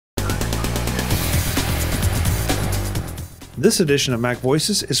This edition of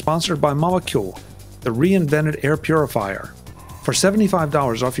MacVoices is sponsored by Molecule, the reinvented air purifier. For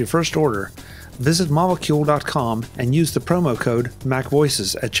 $75 off your first order, visit molecule.com and use the promo code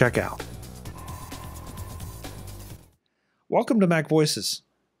MacVoices at checkout. Welcome to MacVoices.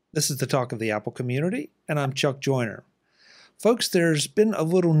 This is the talk of the Apple community, and I'm Chuck Joyner. Folks, there's been a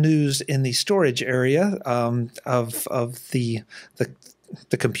little news in the storage area of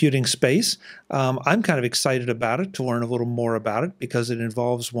the computing space. I'm kind of excited about it to learn a little more about it because it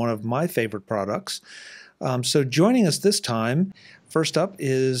involves one of my favorite products. So joining us this time, first up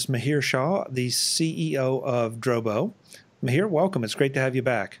is Mihir Shah, the CEO of Drobo. Mihir, welcome. It's great to have you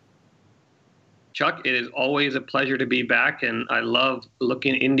back. Chuck, it is always a pleasure to be back, and I love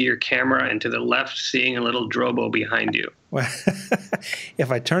looking into your camera and to the left, seeing a little Drobo behind you. Well,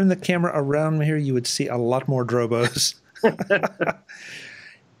 if I turn the camera around, Mihir, you would see a lot more Drobos.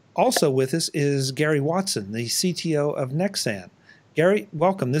 Also with us is Gary Watson, the CTO of Nexsan. Gary,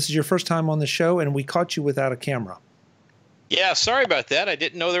 welcome. This is your first time on the show, and we caught you without a camera. Yeah, sorry about that. I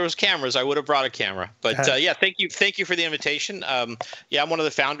didn't know there was cameras. I would have brought a camera. But yeah, thank you for the invitation. Yeah, I'm one of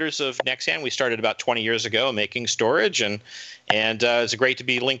the founders of Nexsan. We started about 20 years ago making storage, and it's great to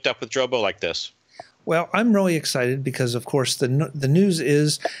be linked up with Drobo like this. Well, I'm really excited because, of course, the news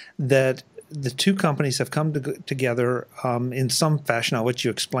is that the two companies have come together in some fashion. I'll let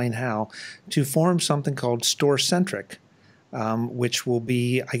you explain how, to form something called StorCentric, which will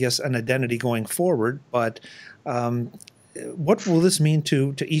be, I guess, an identity going forward. But what will this mean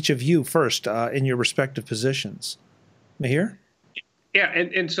to each of you first in your respective positions? Mihir? Yeah,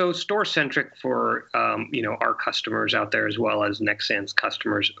 and so StorCentric for our customers out there as well as Nexsan's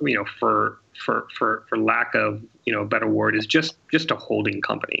customers, for lack of a better word, is just a holding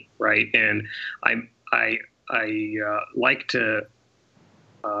company, right? And I like to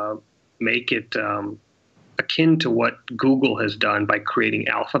make it akin to what Google has done by creating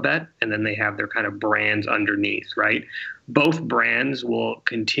Alphabet, and then they have their kind of brands underneath, right? Both brands will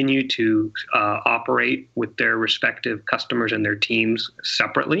continue to operate with their respective customers and their teams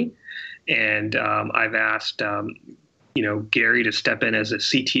separately. And I've asked, Gary to step in as a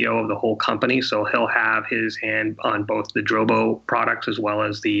CTO of the whole company, so he'll have his hand on both the Drobo products as well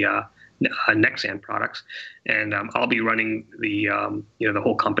as the Nexsan products, and I'll be running the the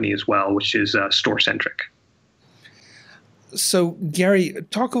whole company as well, which is StorCentric. So, Gary,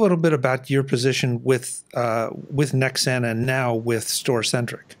 talk a little bit about your position with Nexsan and now with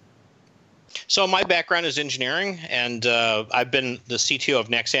StorCentric. So my background is engineering, and I've been the CTO of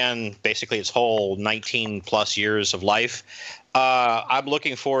Nexsan basically its whole 19-plus years of life. I'm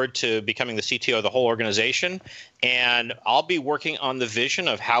looking forward to becoming the CTO of the whole organization, and I'll be working on the vision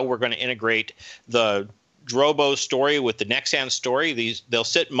of how we're going to integrate the Drobo story with the Nexsan story. They'll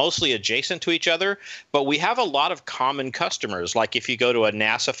sit mostly adjacent to each other, but we have a lot of common customers. Like if you go to a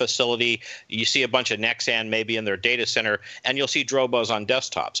NASA facility, you see a bunch of Nexsan maybe in their data center, and you'll see Drobos on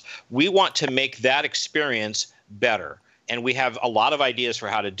desktops. We want to make that experience better. And we have a lot of ideas for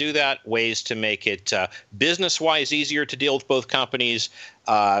how to do that, ways to make it business-wise easier to deal with both companies,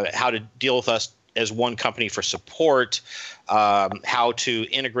 how to deal with us as one company for support, how to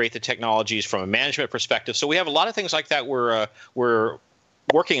integrate the technologies from a management perspective. So we have a lot of things like that we're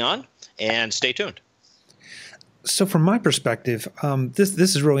working on, and stay tuned. So from my perspective, this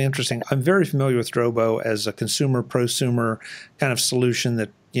is really interesting. I'm very familiar with Drobo as a consumer, prosumer kind of solution that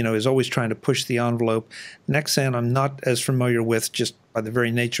is always trying to push the envelope. Nexsan, I'm not as familiar with, just by the very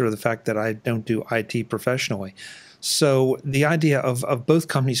nature of the fact that I don't do IT professionally. So the idea of both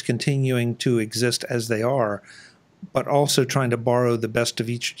companies continuing to exist as they are, but also trying to borrow the best of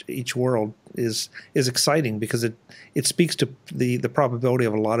each world is exciting because it speaks to the probability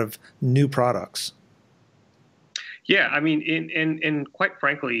of a lot of new products. Yeah, I mean, and quite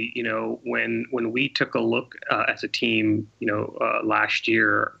frankly, when we took a look as a team, last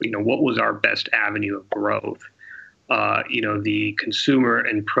year, what was our best avenue of growth? The consumer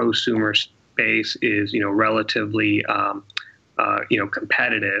and prosumer space is, relatively,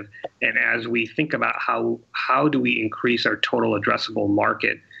 competitive. And as we think about how do we increase our total addressable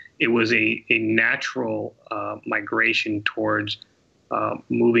market, it was a natural migration towards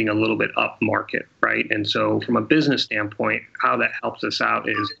moving a little bit up market, right? And so from a business standpoint, how that helps us out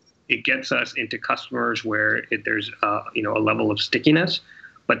is it gets us into customers where there's a level of stickiness,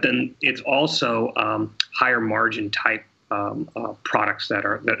 but then it's also higher margin type products that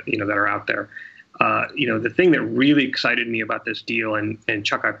are out there. The thing that really excited me about this deal, and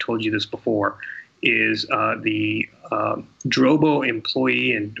Chuck, I've told you this before, is the Drobo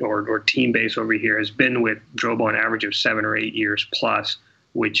employee or team base over here has been with Drobo an average of 7 or 8 years plus.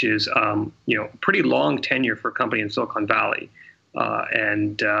 which is pretty long tenure for a company in Silicon Valley.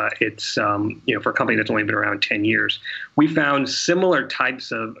 And it's for a company that's only been around 10 years. We found similar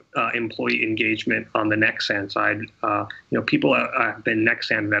types of employee engagement on the Nexsan side. People have been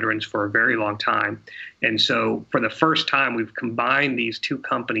Nexsan veterans for a very long time. And so for the first time, we've combined these two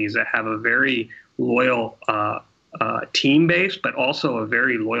companies that have a very loyal team base, but also a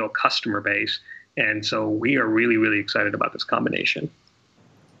very loyal customer base. And so we are really, really excited about this combination.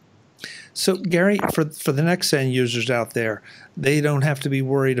 So, Gary, for the Nexsan users out there, they don't have to be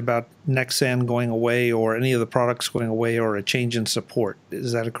worried about Nexsan going away or any of the products going away or a change in support.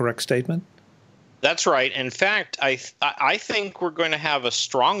 Is that a correct statement? That's right. In fact, I think we're going to have a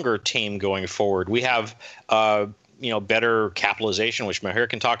stronger team going forward. We have better capitalization, which Mihir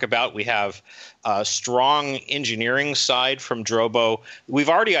can talk about. We have a strong engineering side from Drobo. We've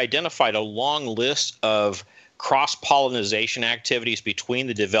already identified a long list of cross-pollination activities between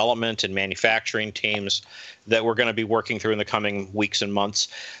the development and manufacturing teams that we're going to be working through in the coming weeks and months.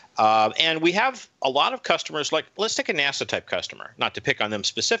 And we have a lot of customers, like let's take a NASA type customer, not to pick on them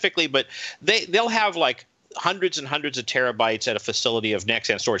specifically, but they'll have like hundreds and hundreds of terabytes at a facility of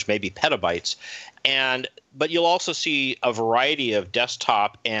Nexsan storage, maybe petabytes. But you'll also see a variety of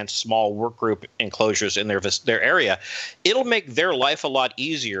desktop and small workgroup enclosures in their area. It'll make their life a lot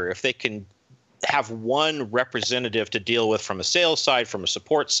easier if they can have one representative to deal with from a sales side, from a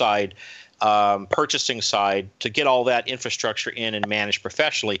support side, purchasing side, to get all that infrastructure in and managed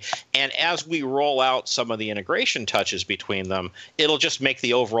professionally. And as we roll out some of the integration touches between them, it'll just make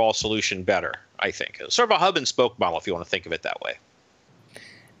the overall solution better, I think. It's sort of a hub and spoke model, if you want to think of it that way.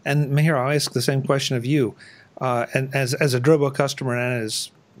 And Mihir, I'll ask the same question of you. And as a Drobo customer and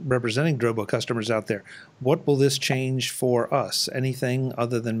as representing Drobo customers out there, what will this change for us? Anything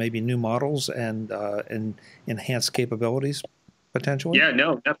other than maybe new models and enhanced capabilities potentially? Yeah,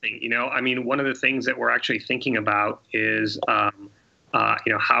 no, nothing. One of the things that we're actually thinking about is,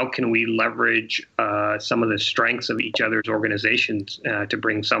 how can we leverage some of the strengths of each other's organizations to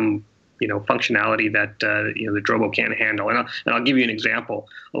bring some functionality that the Drobo can't handle. And I'll give you an example.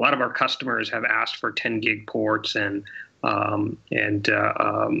 A lot of our customers have asked for 10 gig ports and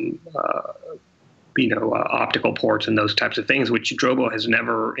optical ports and those types of things, which Drobo has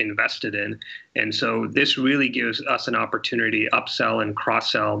never invested in. And so this really gives us an opportunity to upsell and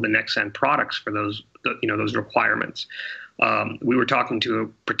cross-sell the Nexsan products for those requirements. We were talking to a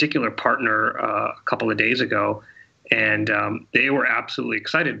particular partner a couple of days ago, and they were absolutely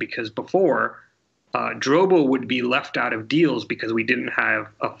excited because before, Drobo would be left out of deals because we didn't have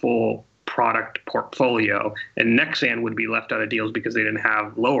a full product portfolio, and Nexsan would be left out of deals because they didn't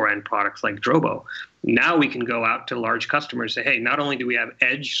have lower end products like Drobo. Now we can go out to large customers and say, hey, not only do we have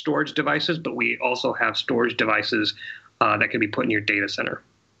edge storage devices, but we also have storage devices that can be put in your data center.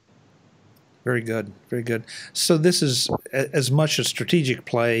 Very good. Very good. So this is as much a strategic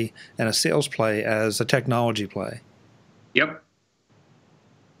play and a sales play as a technology play. Yep.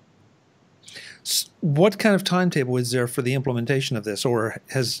 What kind of timetable is there for the implementation of this, or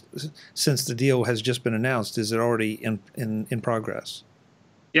since the deal has just been announced, is it already in progress?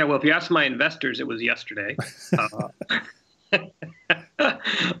 Yeah, well, if you ask my investors, it was yesterday.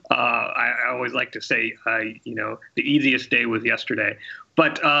 I always like to say, the easiest day was yesterday.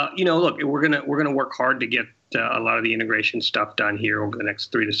 But look, we're gonna work hard to get a lot of the integration stuff done here over the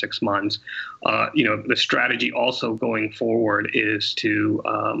next 3 to 6 months. The strategy also going forward is to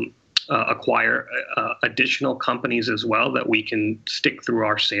acquire additional companies as well that we can stick through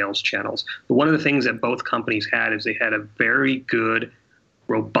our sales channels. But one of the things that both companies had is they had a very good,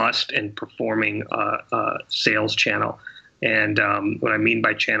 robust, and performing sales channel. And what I mean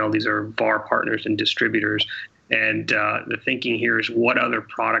by channel, these are VAR partners and distributors. And the thinking here is, what other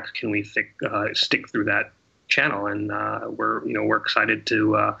products can we stick through that channel? And we're excited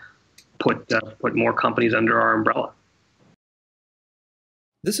to put more companies under our umbrella.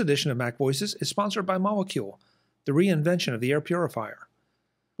 This edition of MacVoices is sponsored by Molecule, the reinvention of the air purifier.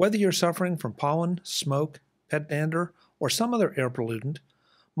 Whether you're suffering from pollen, smoke, pet dander, or some other air pollutant,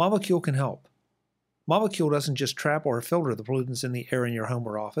 Molecule can help. Molecule doesn't just trap or filter the pollutants in the air in your home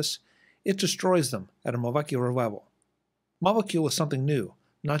or office, it destroys them at a molecular level. Molecule is something new,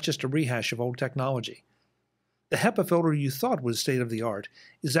 not just a rehash of old technology. The HEPA filter you thought was state-of-the-art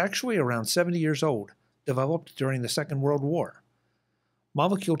is actually around 70 years old, developed during the Second World War.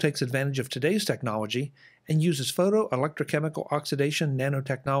 Molecule takes advantage of today's technology and uses photoelectrochemical oxidation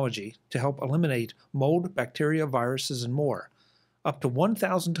nanotechnology to help eliminate mold, bacteria, viruses, and more, up to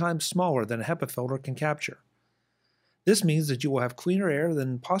 1,000 times smaller than a HEPA filter can capture. This means that you will have cleaner air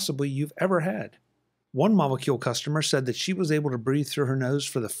than possibly you've ever had. One molecule customer said that she was able to breathe through her nose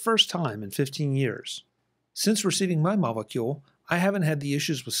for the first time in 15 years. Since receiving my molecule, I haven't had the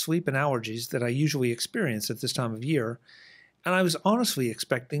issues with sleep and allergies that I usually experience at this time of year, and I was honestly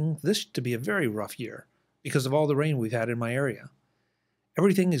expecting this to be a very rough year because of all the rain we've had in my area.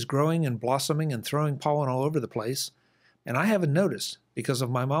 Everything is growing and blossoming and throwing pollen all over the place, and I haven't noticed because of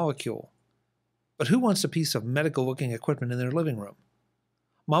my molecule. But who wants a piece of medical-looking equipment in their living room?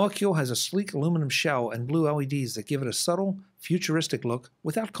 Molecule has a sleek aluminum shell and blue LEDs that give it a subtle, futuristic look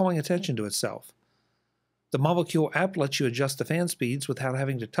without calling attention to itself. The Molecule app lets you adjust the fan speeds without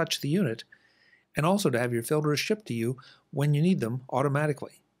having to touch the unit, and also to have your filters shipped to you when you need them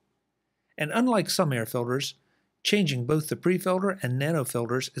automatically. And unlike some air filters, changing both the pre-filter and nano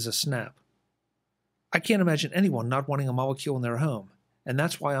filters is a snap. I can't imagine anyone not wanting a Molecule in their home, and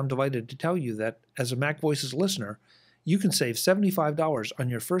that's why I'm delighted to tell you that, as a MacVoices listener, you can save $75 on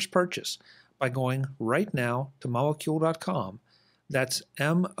your first purchase by going right now to molecule.com. That's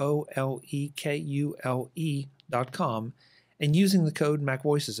MOLEKULE.com, and using the code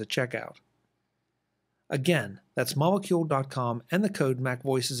MacVoices at checkout. Again, that's molecule.com and the code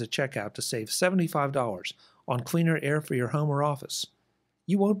MacVoices at checkout to save $75 on cleaner air for your home or office.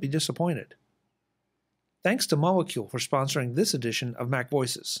 You won't be disappointed. Thanks to Molecule for sponsoring this edition of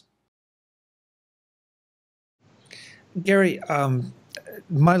MacVoices. Gary,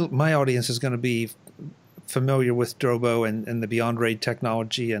 my audience is going to be familiar with Drobo and the Beyond Raid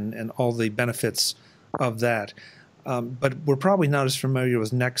technology and all the benefits of that. But we're probably not as familiar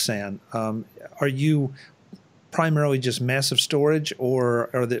with Nexsan. Are you primarily just massive storage, or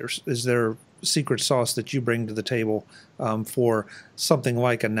is there secret sauce that you bring to the table for something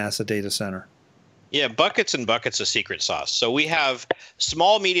like a NASA data center? Yeah, buckets and buckets of secret sauce. So we have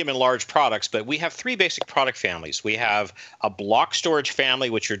small, medium, and large products, but we have three basic product families. We have a block storage family,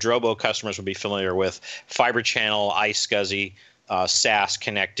 which your Drobo customers will be familiar with, fiber channel, iSCSI, SAS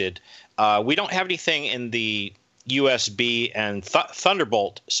connected. We don't have anything in the USB and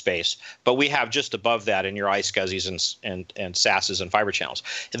Thunderbolt space, but we have just above that in your iSCSIs and SASs and fiber channels.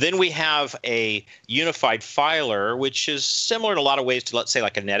 And then we have a unified filer, which is similar in a lot of ways to, let's say,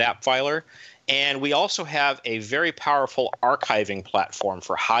 like a NetApp filer. And we also have a very powerful archiving platform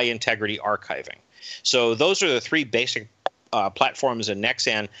for high integrity archiving. So those are the three basic platforms in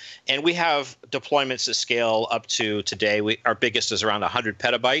Nexsan, and we have deployments that scale up to today. Our biggest is around 100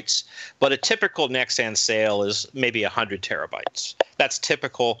 petabytes, but a typical Nexsan sale is maybe 100 terabytes. That's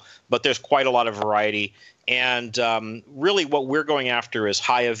typical, but there's quite a lot of variety. And really what we're going after is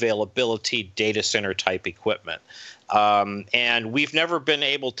high availability data center type equipment. And we've never been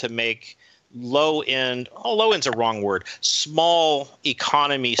able to make low end's a wrong word, small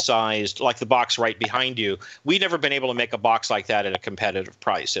economy sized, like the box right behind you. We've never been able to make a box like that at a competitive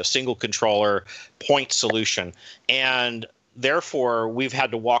price, a single controller point solution. And therefore, we've had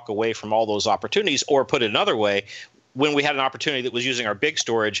to walk away from all those opportunities, or put it another way, when we had an opportunity that was using our big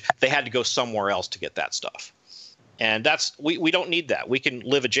storage, they had to go somewhere else to get that stuff. And we don't need that. We can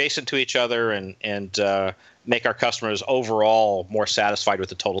live adjacent to each other and make our customers overall more satisfied with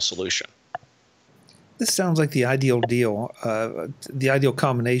the total solution. This sounds like the ideal deal, the ideal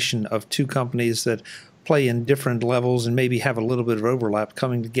combination of two companies that play in different levels and maybe have a little bit of overlap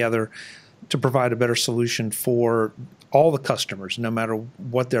coming together to provide a better solution for all the customers, no matter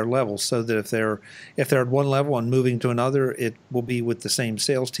what their level, so that if they're at one level and moving to another, it will be with the same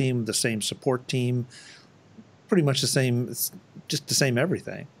sales team, the same support team, pretty much the same, just the same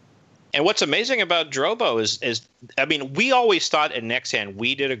everything. And what's amazing about Drobo is, I mean, we always thought at Nexsan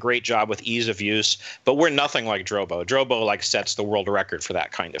we did a great job with ease of use, but we're nothing like Drobo. Drobo sets the world record for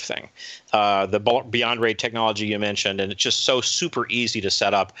that kind of thing. The Beyond Raid technology you mentioned, and it's just so super easy to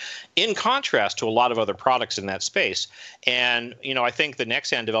set up, in contrast to a lot of other products in that space. And I think the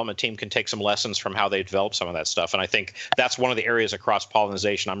Nexsan development team can take some lessons from how they develop some of that stuff. And I think that's one of the areas of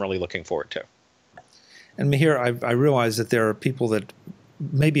cross-pollination I'm really looking forward to. And Mihir, I realize that there are people that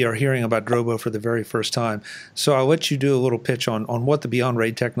maybe are hearing about Drobo for the very first time. So I'll let you do a little pitch on what the Beyond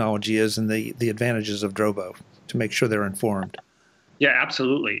Raid technology is and the advantages of Drobo to make sure they're informed. Yeah,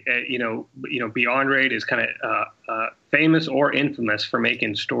 absolutely. Beyond Raid is kind of famous or infamous for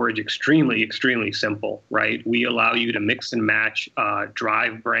making storage extremely, extremely simple, right? We allow you to mix and match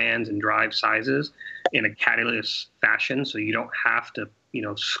drive brands and drive sizes in a caddy-less fashion, so you don't have to,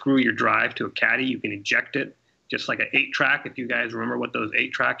 screw your drive to a caddy. You can eject it, just like an 8-track, if you guys remember what those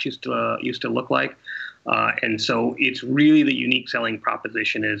 8-tracks used to look like. And so it's really the unique selling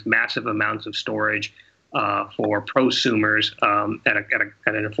proposition is massive amounts of storage for prosumers at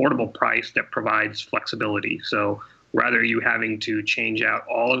an affordable price that provides flexibility. So rather you having to change out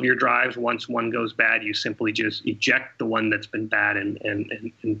all of your drives. Once one goes bad, you simply just eject the one that's been bad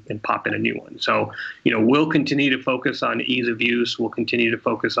and pop in a new one. So, we'll continue to focus on ease of use. We'll continue to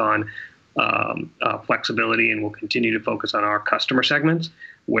focus on flexibility, and we'll continue to focus on our customer segments.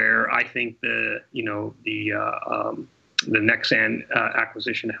 Where I think the Nexsan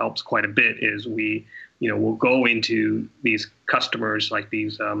acquisition helps quite a bit is we'll go into these customers like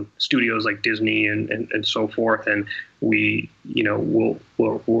these studios like Disney and so forth, and we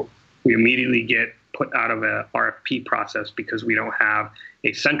immediately get put out of a RFP process because we don't have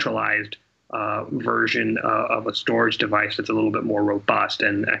a centralized version of a storage device that's a little bit more robust,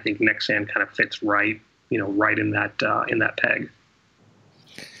 and I think Nexsan kind of fits right in that peg.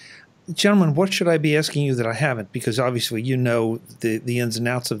 Gentlemen, what should I be asking you that I haven't? Because obviously you know the ins and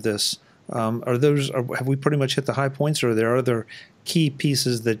outs of this. Have we pretty much hit the high points, or are there other key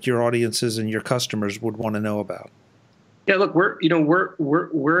pieces that your audiences and your customers would want to know about? Yeah, look,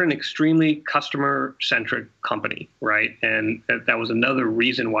 we're an extremely customer-centric company, right? And that was another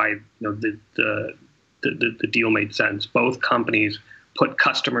reason why the deal made sense. Both companies put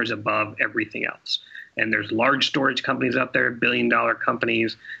customers above everything else. And there's large storage companies out there, billion-dollar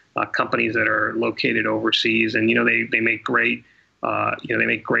companies, companies that are located overseas, and they make great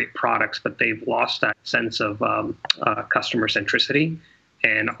products, but they've lost that sense of customer centricity.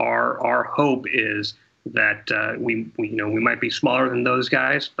 And our hope is that we might be smaller than those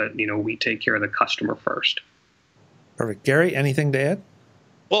guys, but we take care of the customer first. Perfect. Gary, anything to add?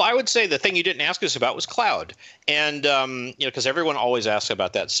 Well, I would say the thing you didn't ask us about was cloud, and because everyone always asks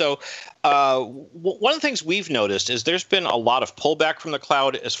about that. So one of the things we've noticed is there's been a lot of pullback from the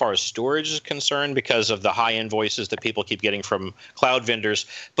cloud as far as storage is concerned because of the high invoices that people keep getting from cloud vendors.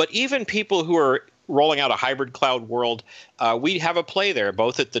 But even people who are rolling out a hybrid cloud world, we have a play there,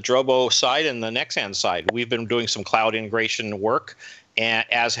 both at the Drobo side and the Nexsan side. We've been doing some cloud integration work,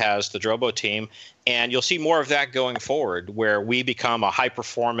 as has the Drobo team. And you'll see more of that going forward, where we become a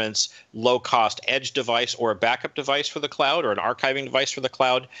high-performance, low-cost edge device or a backup device for the cloud or an archiving device for the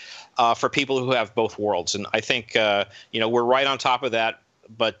cloud for people who have both worlds. And I think we're right on top of that.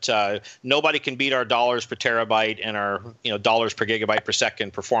 But nobody can beat our dollars per terabyte and our dollars per gigabyte per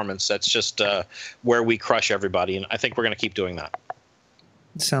second performance. That's just where we crush everybody. And I think we're going to keep doing that.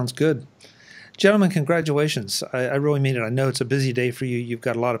 Sounds good. Gentlemen, congratulations. I really mean it. I know it's a busy day for you. You've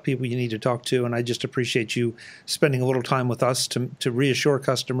got a lot of people you need to talk to, and I just appreciate you spending a little time with us to reassure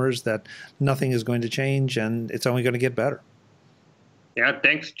customers that nothing is going to change and it's only going to get better. Yeah,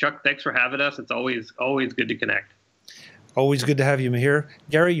 thanks, Chuck. Thanks for having us. It's always good to connect. Always good to have you, Mihir.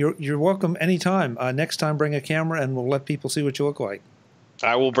 Gary, you're welcome anytime. Next time, bring a camera, and we'll let people see what you look like.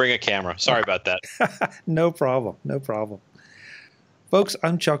 I will bring a camera. Sorry about that. No problem. No problem. Folks,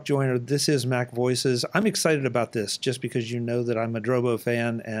 I'm Chuck Joyner. This is MacVoices. I'm excited about this just because you know that I'm a Drobo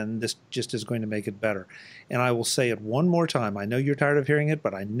fan, and this just is going to make it better. And I will say it one more time. I know you're tired of hearing it,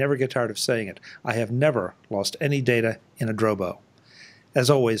 but I never get tired of saying it. I have never lost any data in a Drobo. As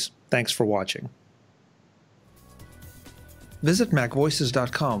always, thanks for watching. Visit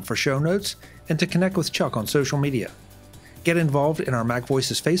MacVoices.com for show notes and to connect with Chuck on social media. Get involved in our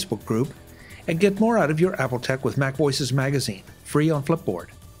MacVoices Facebook group and get more out of your Apple Tech with MacVoices magazine, free on Flipboard.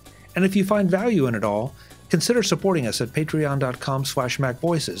 And if you find value in it all, consider supporting us at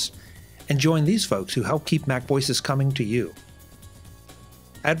patreon.com/MacVoices and join these folks who help keep MacVoices coming to you.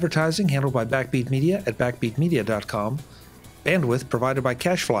 Advertising handled by Backbeat Media at backbeatmedia.com. Bandwidth provided by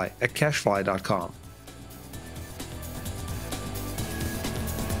CashFly at cashfly.com.